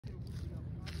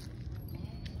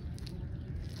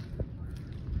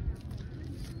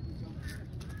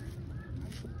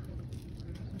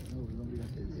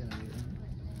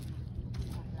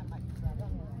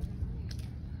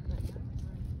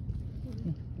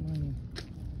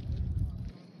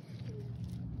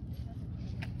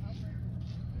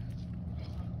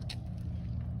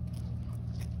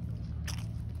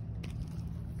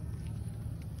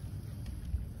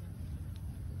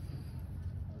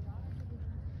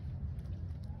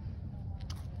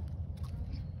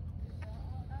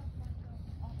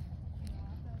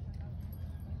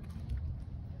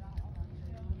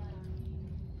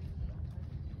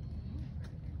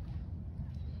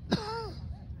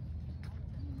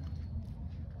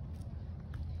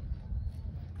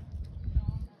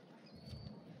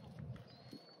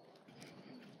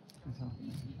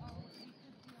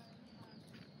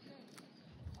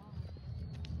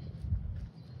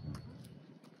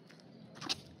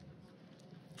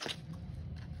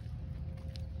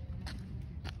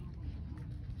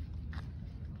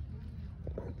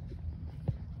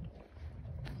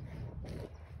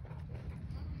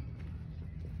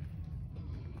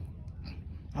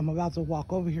I'm about to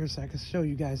walk over here so I can show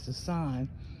you guys the sign.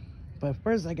 But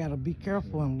first I gotta be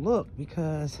careful and look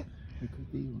because It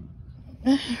could be one.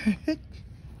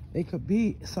 they could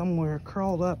be somewhere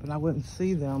curled up and I wouldn't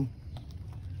see them.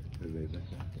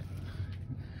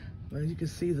 But you can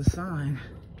see the sign.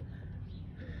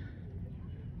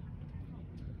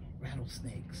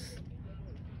 Rattlesnakes.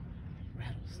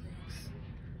 Rattlesnakes.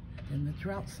 And the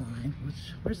drought sign, which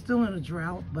we're still in a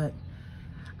drought, but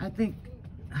I think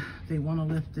they want to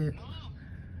lift it.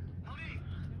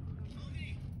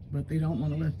 But they don't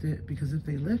want to lift it because if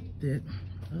they lift it,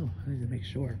 oh, I need to make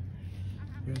sure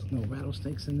there's no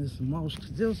rattlesnakes in this mulch.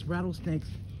 Because those rattlesnakes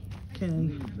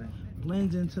can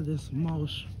blend into this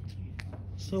mulch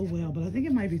so well. But I think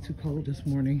it might be too cold this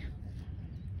morning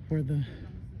for the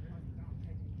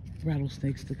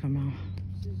rattlesnakes to come out.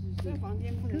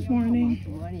 Good morning.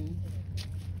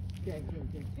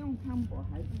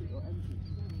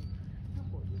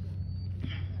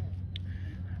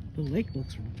 The lake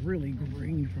looks really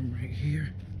green from right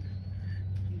here.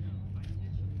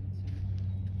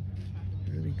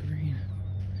 Really green.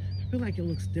 I feel like it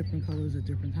looks different colors at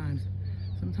different times.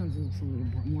 Sometimes it looks a little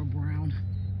more brown.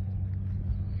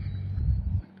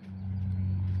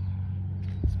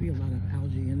 Must be a lot of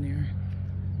algae in there.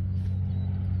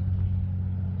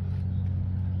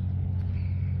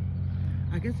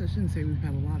 I guess I shouldn't say we've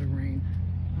had a lot of rain.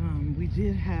 We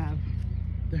did have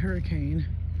the hurricane,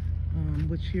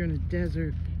 which here in the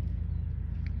desert,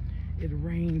 it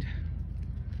rained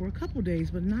for a couple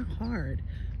days, but not hard.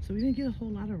 So we didn't get a whole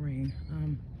lot of rain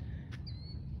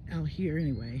out here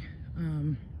anyway.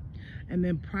 And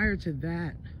then prior to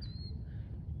that,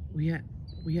 we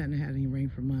hadn't had any rain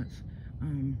for months.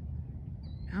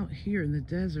 Out here in the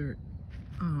desert,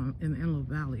 in the Antelope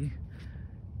Valley,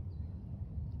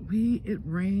 it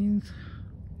rains.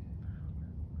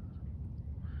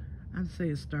 I'd say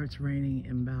it starts raining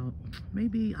in about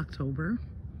maybe October,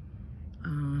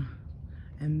 and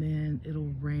then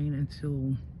it'll rain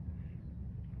until,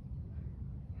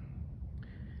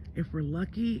 if we're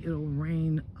lucky, it'll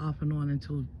rain off and on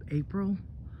until April.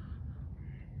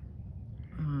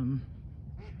 And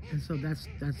so that's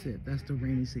it. That's the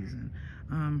rainy season.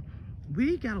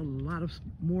 We got a lot of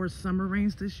more summer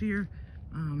rains this year.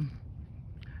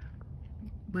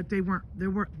 But there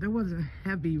wasn't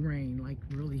heavy rain, like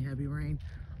really heavy rain.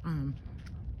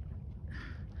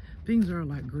 Things are a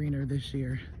lot greener this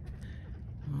year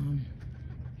than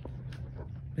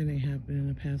they have been in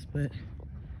the past. But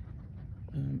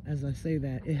as I say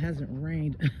that, it hasn't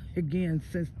rained again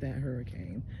since that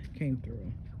hurricane came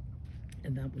through,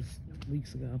 and that was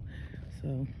weeks ago.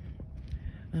 So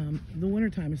the winter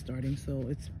time is starting. So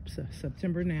it's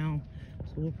September now,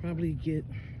 so we'll probably get.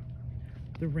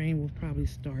 The rain will probably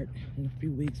start in a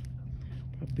few weeks,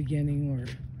 beginning or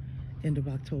end of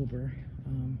October.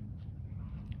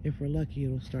 If we're lucky,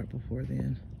 it'll start before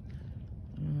then.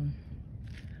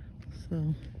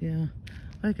 So yeah,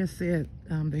 like I said,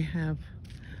 they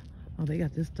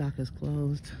got this dock is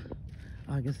closed.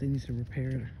 I guess they need to repair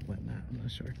it or whatnot, I'm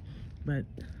not sure. But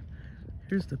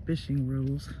here's the fishing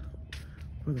rules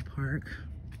for the park.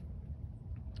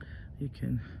 You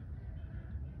can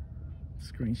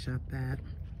screenshot that.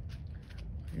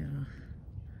 Yeah.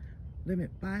 Limit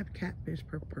 5 catfish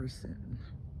per person.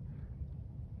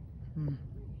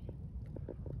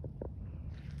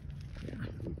 Yeah.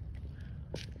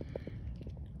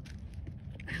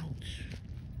 Ouch.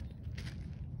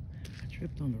 I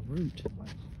tripped on the root.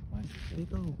 Big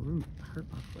old root.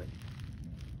 Hurt my foot.